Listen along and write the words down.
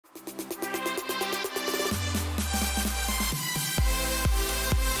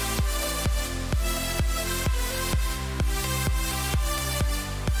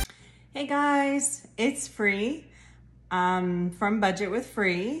guys, it's Free from Budget with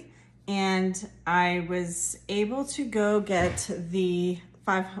Free, and I was able to go get the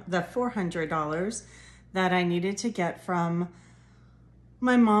 $400 that I needed to get from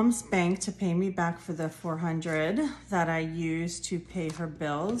my mom's bank to pay me back for the $400 that I used to pay her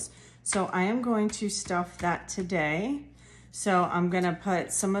bills. So I am going to stuff that today. So I'm gonna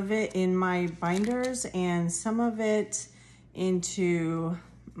put some of it in my binders and some of it into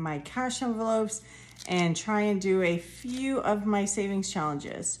my cash envelopes and try and do a few of my savings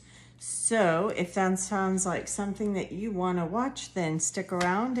challenges. So if that sounds like something that you want to watch, then stick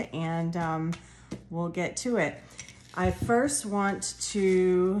around and we'll get to it. I first want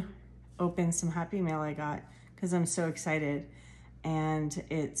to open some Happy Mail I got because I'm so excited, and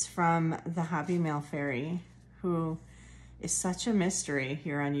it's from the Happy Mail Fairy, who is such a mystery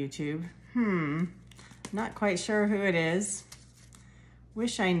here on YouTube. Not quite sure who it is.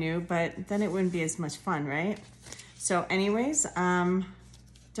 Wish I knew, but then it wouldn't be as much fun, right? So anyways, don't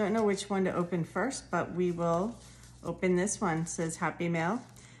know which one to open first, but we will open this one. It says Happy Mail,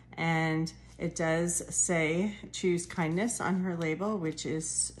 and it does say choose kindness on her label, which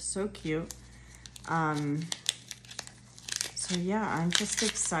is so cute. So yeah, I'm just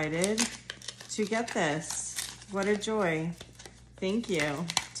excited to get this. What a joy. Thank you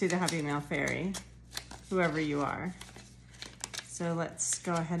to the Happy Mail Fairy, whoever you are. So let's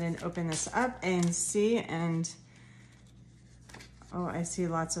go ahead and open this up and see, and oh, I see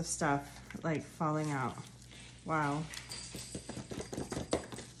lots of stuff like falling out. Wow.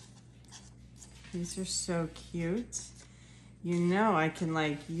 These are so cute. You know, I can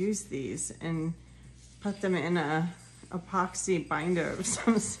like use these and put them in a epoxy binder of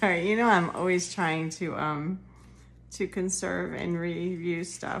some sort. You know, I'm always trying to conserve and reuse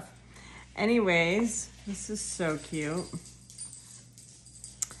stuff. Anyways, this is so cute.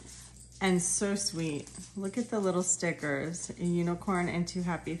 And so sweet. Look at the little stickers, a unicorn and two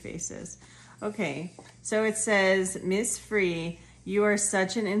happy faces. Okay, so it says, Miss Free, you are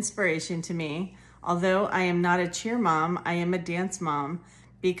such an inspiration to me. Although I am not a cheer mom, I am a dance mom.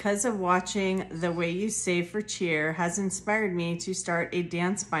 Because of watching the way you save for cheer has inspired me to start a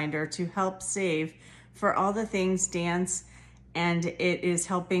dance binder to help save for all the things dance, and it is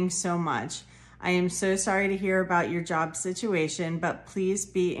helping so much. I am so sorry to hear about your job situation, but please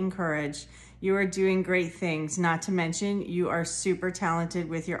be encouraged. You are doing great things, not to mention you are super talented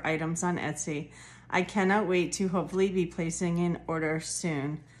with your items on Etsy. I cannot wait to hopefully be placing an order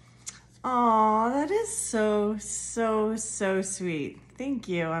soon. Aw, that is so, so, so sweet. Thank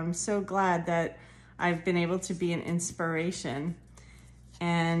you. I'm so glad that I've been able to be an inspiration.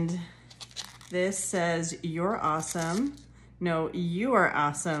 And this says, you're awesome. No, you are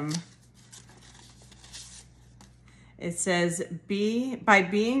awesome. It says, by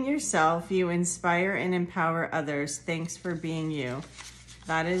being yourself, you inspire and empower others. Thanks for being you.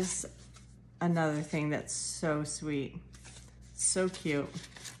 That is another thing that's so sweet. So cute.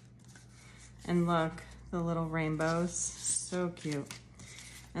 And look, the little rainbows, so cute.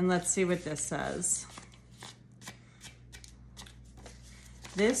 And let's see what this says.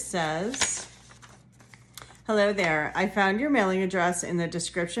 This says, hello there. I found your mailing address in the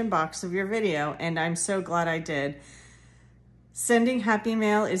description box of your video, and I'm so glad I did. Sending happy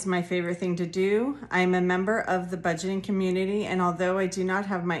mail is my favorite thing to do. I am a member of the budgeting community, and although I do not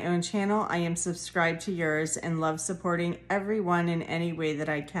have my own channel, I am subscribed to yours and love supporting everyone in any way that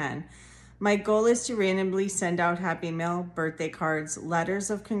I can. My goal is to randomly send out happy mail, birthday cards,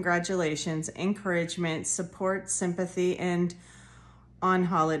 letters of congratulations, encouragement, support, sympathy, and on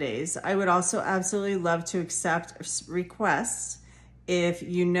holidays. I would also absolutely love to accept requests if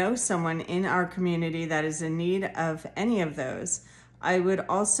you know someone in our community that is in need of any of those. I would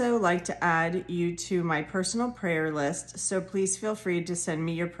also like to add you to my personal prayer list, so please feel free to send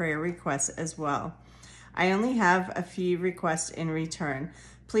me your prayer requests as well. I only have a few requests in return.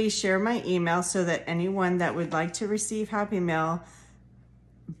 Please share my email so that anyone that would like to receive happy mail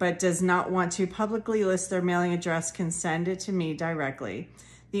but does not want to publicly list their mailing address can send it to me directly.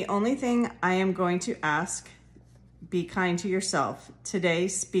 The only thing I am going to ask, be kind to yourself. Today,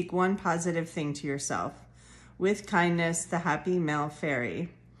 speak one positive thing to yourself. With kindness, the Happy Mail Fairy.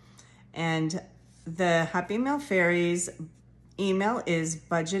 And the Happy Mail Fairy's email is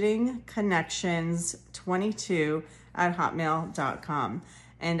budgetingconnections22@hotmail.com.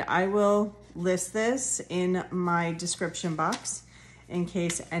 And I will list this in my description box in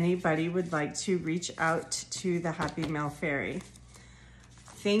case anybody would like to reach out to the Happy Mail Fairy.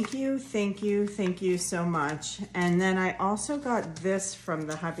 Thank you, thank you, thank you so much. And then I also got this from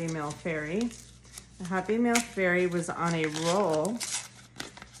the Happy Mail Fairy. The Happy Mail Fairy was on a roll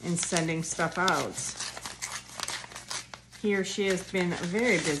in sending stuff out. He or she has been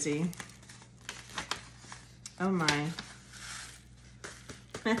very busy. Oh my.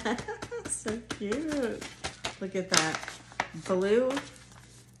 So cute. Look at that. Blue.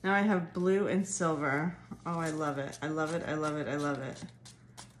 Now I have blue and silver. Oh, I love it. I love it. I love it. I love it.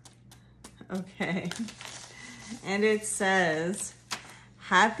 Okay. And it says,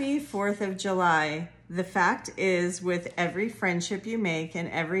 Happy 4th of July. The fact is, with every friendship you make and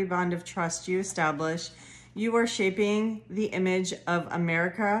every bond of trust you establish, you are shaping the image of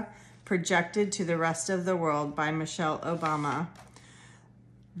America projected to the rest of the world by Michelle Obama.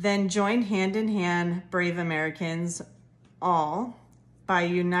 Then join hand in hand, brave Americans, all. By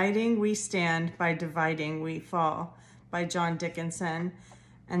uniting we stand, by dividing we fall, by John Dickinson.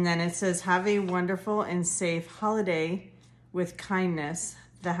 And then it says, have a wonderful and safe holiday with kindness,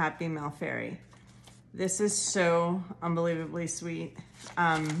 the Happy Mail Fairy. This is so unbelievably sweet.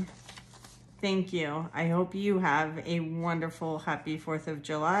 Thank you. I hope you have a wonderful, happy 4th of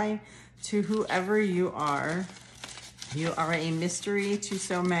July. To whoever you are a mystery to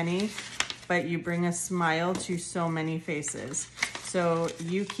so many, but you bring a smile to so many faces. So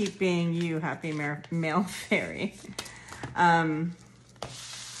you keep being you, Happy Mail Fairy.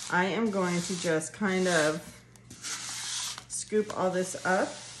 I am going to just kind of scoop all this up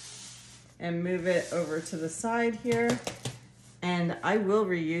and move it over to the side here. And I will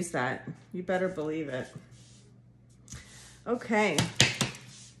reuse that. You better believe it. Okay.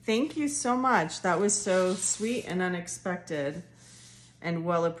 Thank you so much. That was so sweet and unexpected and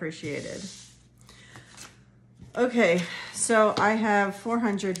well appreciated. Okay, so I have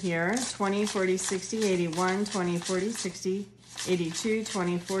 400 here. 20, 40, 60, 81, 20, 40, 60, 82,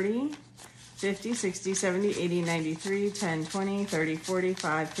 20, 40, 50, 60, 70, 80, 93, 10, 20, 30,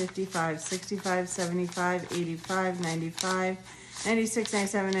 45, 55, 65, 75, 85, 95, 96,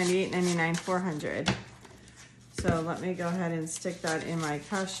 97, 98, 99, 400. So let me go ahead and stick that in my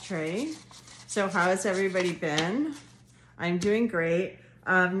cash tray. So how has everybody been? I'm doing great.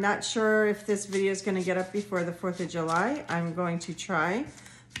 I'm not sure if this video is going to get up before the 4th of July. I'm going to try,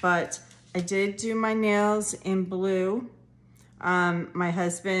 but I did do my nails in blue. My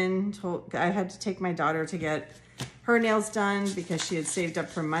husband told, I had to take my daughter to get her nails done because she had saved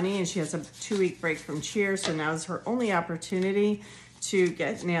up her money and she has a 2-week break from cheer. So now is her only opportunity to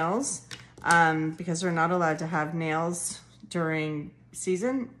get nails because they're not allowed to have nails during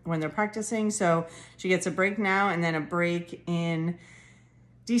season when they're practicing. So she gets a break now and then a break in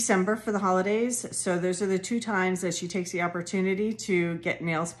December for the holidays. So those are the 2 times that she takes the opportunity to get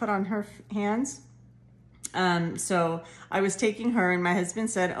nails put on her hands. So I was taking her and my husband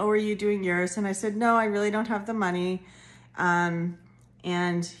said, oh, are you doing yours? And I said, no, I really don't have the money.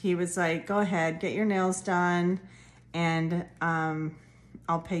 And he was like, go ahead, get your nails done. And,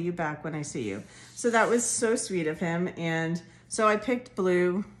 I'll pay you back when I see you. So that was so sweet of him. And so I picked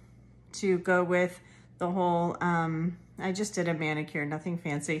blue to go with the whole, I just did a manicure, nothing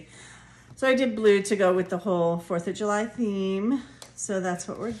fancy. So I did blue to go with the whole 4th of July theme. So that's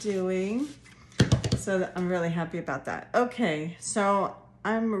what we're doing. So I'm really happy about that. Okay, so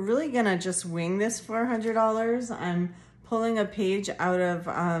I'm really gonna just wing this $400. I'm pulling a page out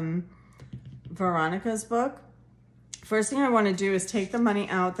of Veronica's book. First thing I wanna do is take the money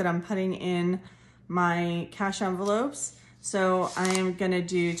out that I'm putting in my cash envelopes. So I am gonna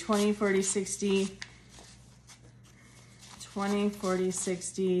do 20, 40, 60, 20, 40,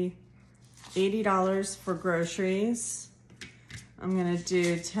 60, $80 for groceries. I'm gonna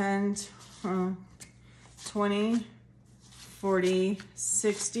do 10, 20, 40,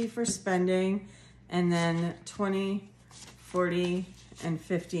 60 for spending, and then 20, 40, and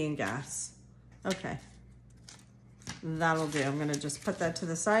 50 in gas. Okay, that'll do. I'm gonna just put that to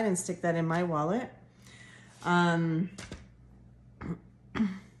the side and stick that in my wallet.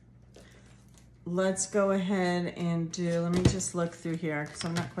 Let's go ahead and do, let me just look through here because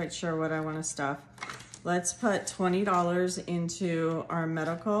I'm not quite sure what I want to stuff. Let's put $20 into our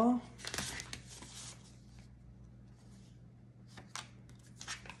medical.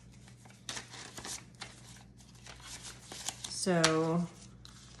 So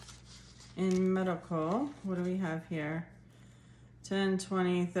in medical, what do we have here? 10,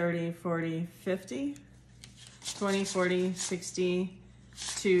 20, 30, 40, 50, 20, 40, 60,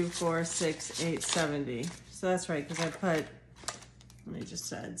 2, 4, 6, 8, 70. So that's right, because I put, let me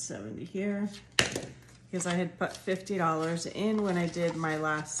just add 70 here, because I had put $50 in when I did my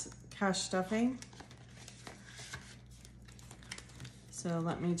last cash stuffing. So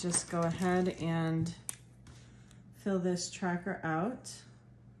let me just go ahead and fill this tracker out.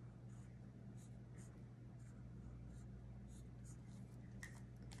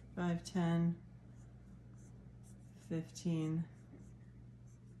 5, 10, 15,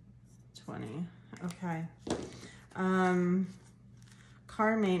 20. Okay.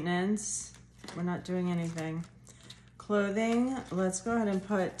 Car maintenance, we're not doing anything. Clothing, let's go ahead and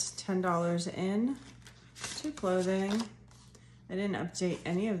put $10 in to clothing. I didn't update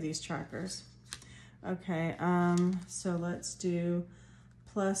any of these trackers. Okay, so let's do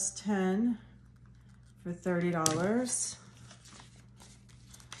plus 10 for $30.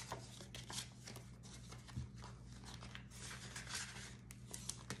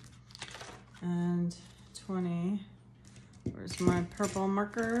 And 20, where's my purple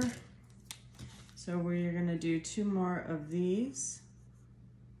marker? So we're gonna do 2 more of these.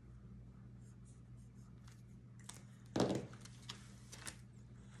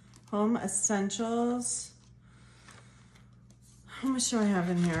 Home essentials. How much do I have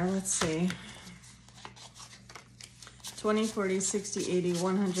in here? Let's see. 20, 40, 60, 80,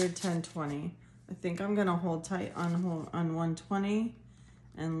 100, 10, 20. I think I'm gonna hold tight on 120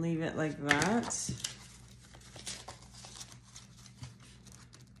 and leave it like that.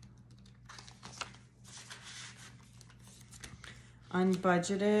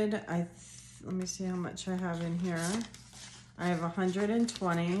 Unbudgeted, let me see how much I have in here. I have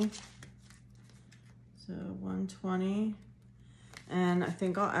 120, so 120, and I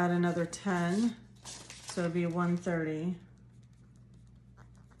think I'll add another 10, so it'll be 130.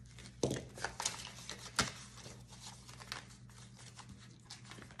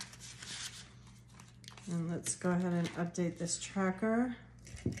 And let's go ahead and update this tracker.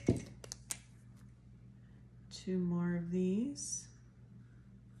 2 more of these.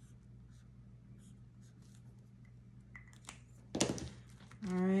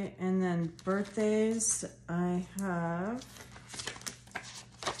 All right, and then birthdays, I have,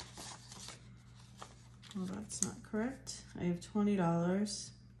 well, that's not correct. I have $20.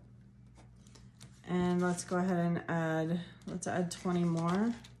 And let's go ahead and let's add 20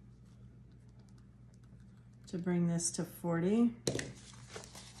 more to bring this to 40.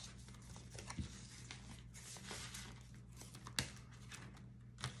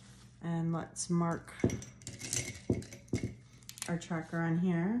 And let's mark our tracker on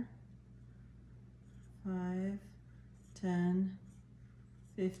here. 5, 10,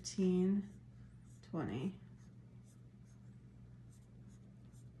 15, 20.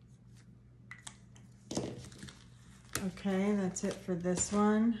 Okay, that's it for this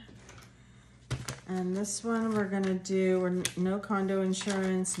one. And this one we're gonna do, no condo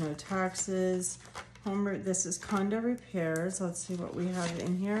insurance, no taxes. This is condo repairs. Let's see what we have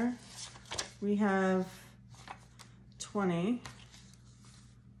in here. We have 20.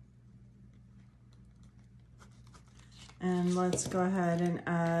 And let's go ahead and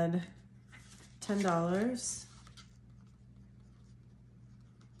add $10.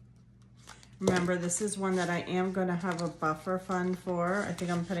 Remember, this is one that I am going to have a buffer fund for. I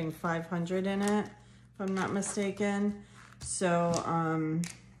think I'm putting 500 in it, if I'm not mistaken. So I'm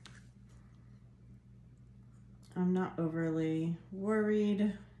not overly worried.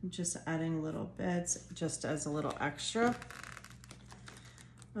 I'm just adding little bits just as a little extra.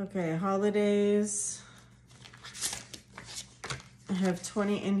 Okay, holidays. I have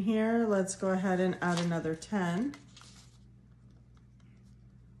 20 in here. Let's go ahead and add another 10.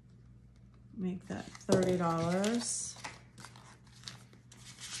 Make that $30.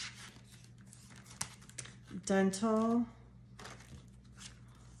 Dental.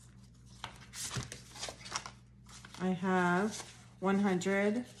 I have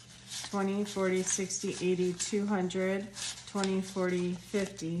 100, 20, 40, 60, 80, 200, 20, 40,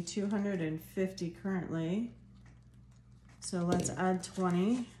 50, 250 currently. So let's add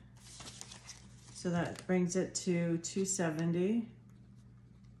 20. So that brings it to 270.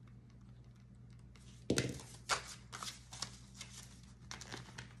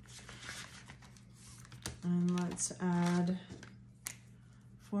 And let's add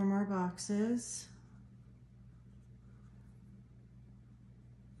 4 more boxes.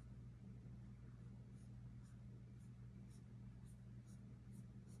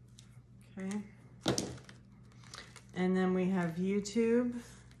 Okay. And then we have YouTube.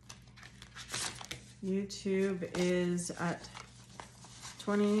 YouTube is at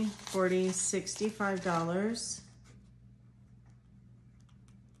 $20, $40, $65.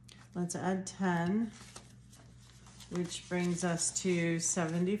 Let's add 10, which brings us to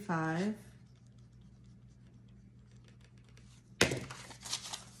 75.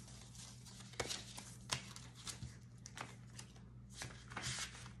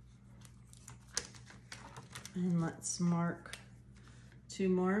 And let's mark 2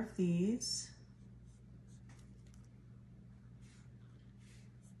 more of these.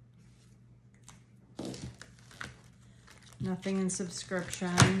 Nothing in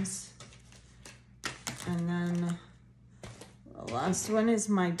subscriptions. And then the last one is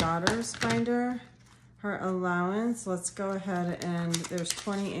my daughter's binder. Her allowance, let's go ahead and there's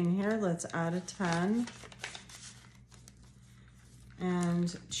 20 in here. Let's add a 10.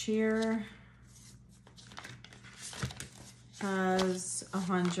 And Cheer has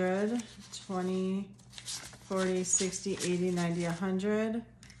 100, 20, 40, 60, 80, 90, 100.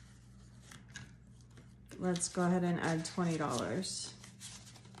 Let's go ahead and add $20,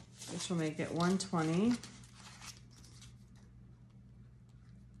 which will make it 120.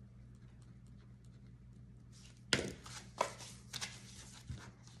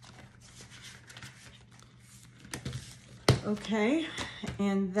 Okay,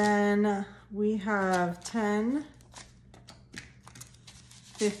 and then we have 10,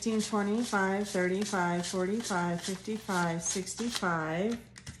 15, 25, 35, 45, 55, 65,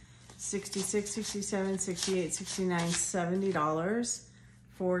 66, 67, 68, 69, $70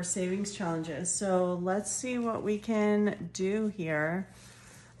 for savings challenges. So let's see what we can do here.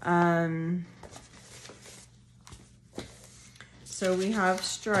 So we have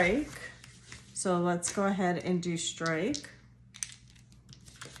Strike. So let's go ahead and do Strike.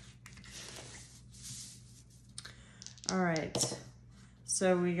 All right,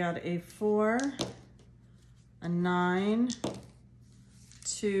 so we got a 4, a 9,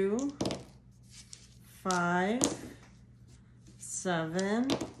 2, 5,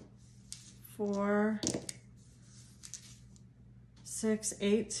 7, 4, 6,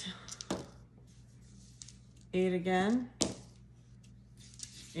 8, 8 again,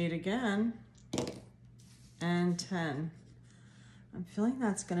 8 again, and 10. I'm feeling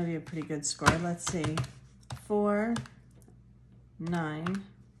that's gonna be a pretty good score. Let's see, 4, 9,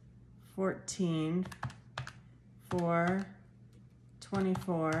 14, 4,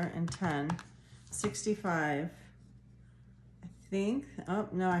 24, and 10, 65. I think, oh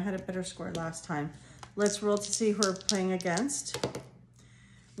no, I had a better score last time. Let's roll to see who we're playing against.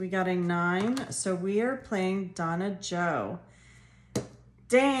 We got a 9, so we are playing Donna Joe.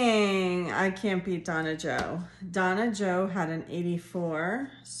 Dang, I can't beat Donna Joe. Donna Joe had an 84,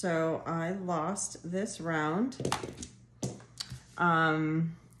 so I lost this round.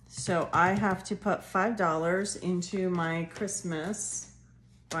 So I have to put $5 into my Christmas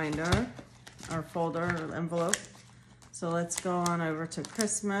binder or folder or envelope. So let's go on over to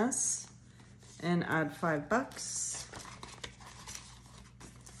Christmas and add $5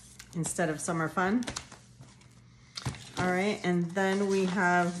 instead of summer fun. All right, and then we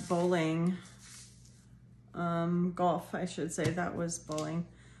have bowling, golf, I should say. That was bowling.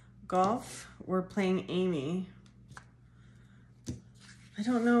 Golf, we're playing Amy. I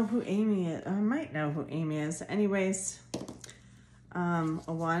don't know who Amy is. I might know who Amy is. Anyways, a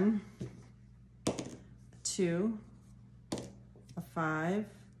 1, 2, a 5,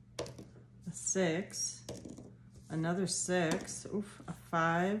 a 6, another 6, oof, a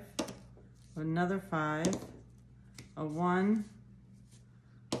 5, another 5, a 1,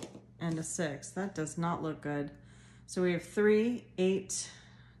 and a 6. That does not look good. So we have 3, 8,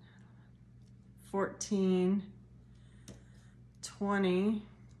 14, 20,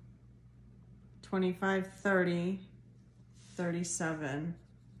 25, 30, 37.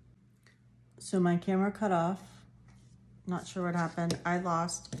 So my camera cut off. Not sure what happened. I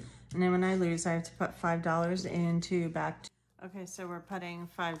lost. And then when I lose, I have to put $5 into back to. Okay, so we're putting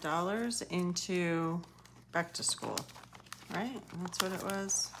 $5 into back to school, right? That's what it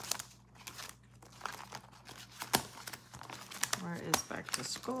was. Where is back to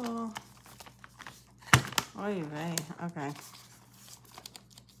school? Oy vey, okay.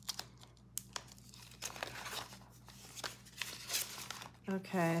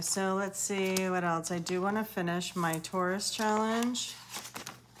 Okay, so let's see what else. I do want to finish my Taurus challenge.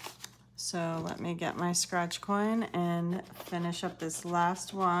 So let me get my scratch coin and finish up this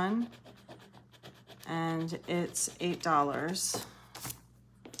last one. And it's $8.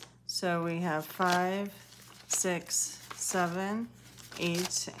 So we have 5, 6, 7,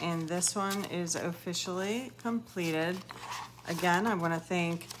 8, and this one is officially completed. Again, I want to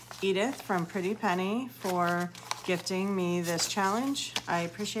thank Edith from Pretty Penny for gifting me this challenge. I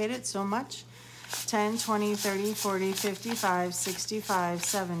appreciate it so much. 10, 20, 30, 40, 55, 65,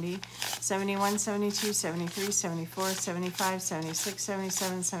 70, 71, 72, 73, 74, 75, 76,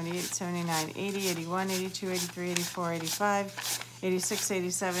 77, 78, 79, 80, 81, 82, 83, 84, 85, 86,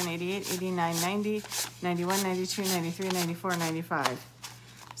 87, 88, 89, 90, 91, 92, 93, 94, 95.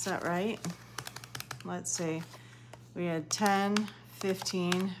 Is that right? Let's see. We had 10,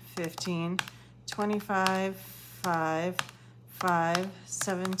 15, 15, 25, 5, 5,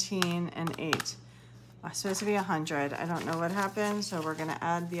 17, and 8. It's supposed to be 100. I don't know what happened, so we're gonna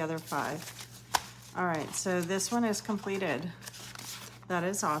add the other 5. All right, so this one is completed. That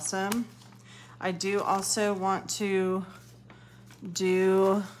is awesome. I do also want to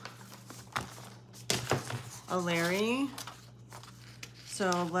do a Larry.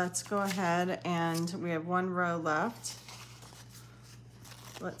 So let's go ahead, and we have 1 row left.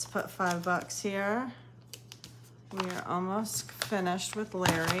 Let's put $5 here. We are almost finished with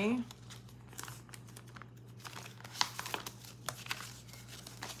Larry.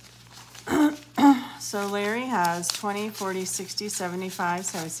 So Larry has 20, 40, 60, 75,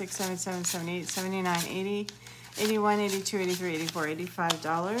 76, 77, 78, 79, 80, 81, 82, 83, 84,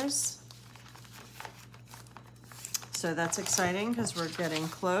 $85. So that's exciting because we're getting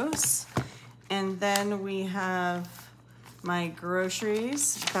close. And then we have my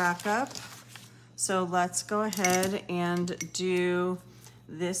groceries back up. So let's go ahead and do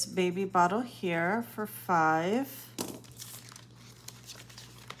this baby bottle here for $5.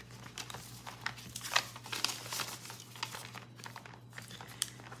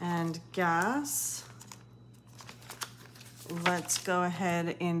 And gas, let's go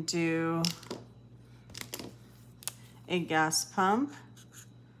ahead and do a gas pump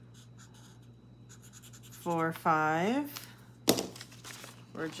for $5.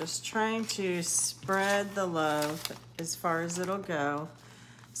 We're just trying to spread the love as far as it'll go.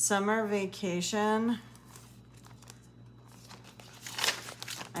 Summer vacation,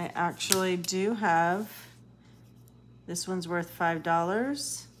 I actually do have, this one's worth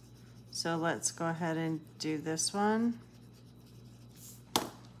 $5. So let's go ahead and do this one.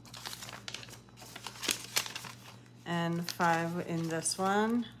 And 5 in this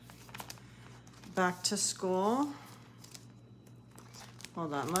one. Back to school.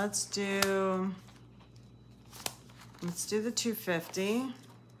 Hold on, let's do the 250.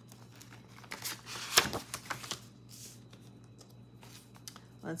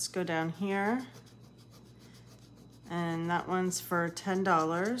 Let's go down here. And that one's for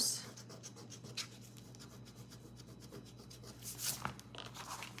 $10.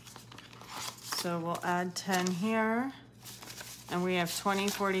 So we'll add 10 here. And we have 20,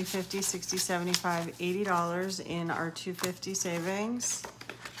 40, 50, 60, 75, $80 in our 250 savings.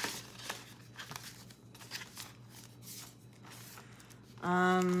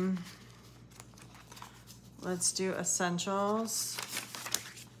 Let's do essentials.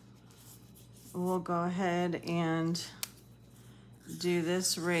 We'll go ahead and do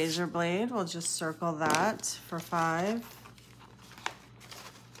this razor blade. We'll just circle that for $5.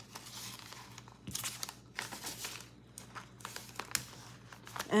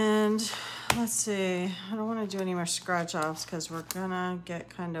 And let's see, I don't want to do any more scratch offs because we're gonna get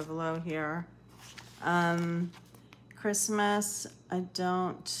kind of low here. Christmas, I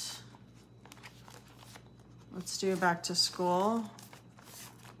don't, let's do back to school.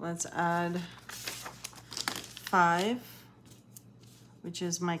 Let's add 5, which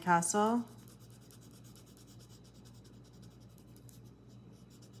is my castle.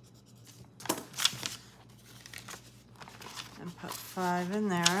 And put 5 in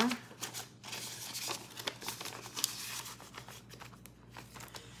there.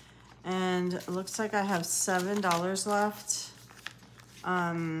 And it looks like I have $7 left.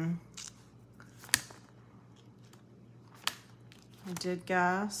 I did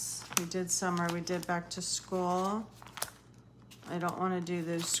gas, we did summer, we did back to school. I don't want to do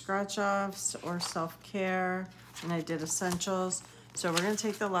those scratch offs or self-care, and I did essentials. So we're going to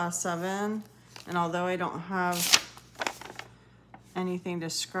take the last 7, and although I don't have anything to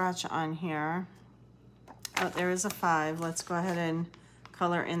scratch on here, oh, there is a 5. Let's go ahead and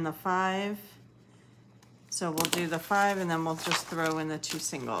color in the 5. So we'll do the 5, and then we'll just throw in the 2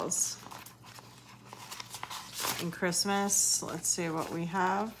 singles. In Christmas, let's see what we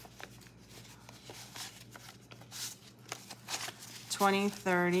have. 20,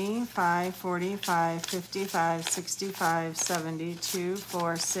 30, 5, 45, 55, 65, 70, 2,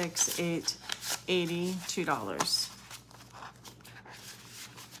 4, 6, 8, 80, $2.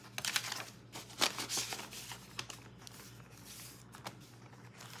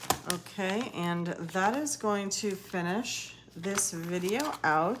 Okay, and that is going to finish this video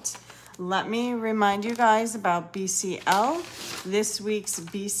out. Let me remind you guys about BCL, this week's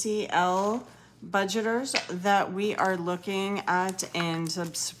BCL budgeters that we are looking at and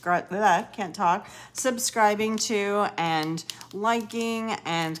subscribing to and liking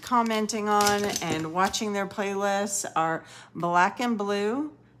and commenting on and watching their playlists are Black and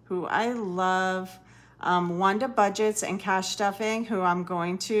Blue, who I love, Wanda Budgets and Cash Stuffing, who I'm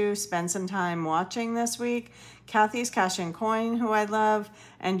going to spend some time watching this week, Kathy's Cash and Coin, who I love,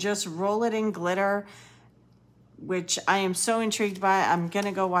 and just Roll It in Glitter. which I am so intrigued by. I'm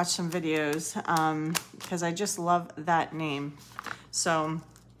gonna go watch some videos because I just love that name. So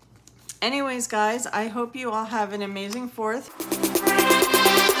anyways, guys, I hope you all have an amazing 4th.